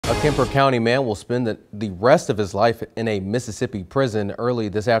A Kemper County man will spend the rest of his life in a Mississippi prison. Early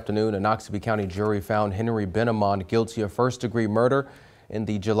this afternoon, a Noxubee County jury found Henry Benamon guilty of first-degree murder in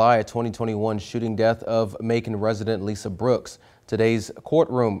the July 2021 shooting death of Macon resident Lisa Brooks. Today's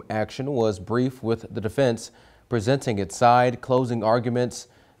courtroom action was brief, with the defense presenting its side, closing arguments,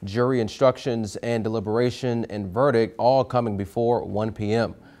 jury instructions, and deliberation and verdict all coming before 1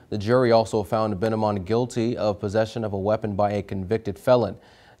 p.m. The jury also found Benamon guilty of possession of a weapon by a convicted felon.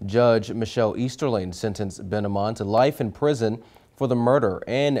 Judge Michelle Easterling sentenced Benamon to life in prison for the murder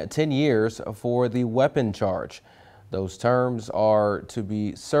and 10 years for the weapon charge. Those terms are to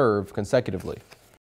be served consecutively.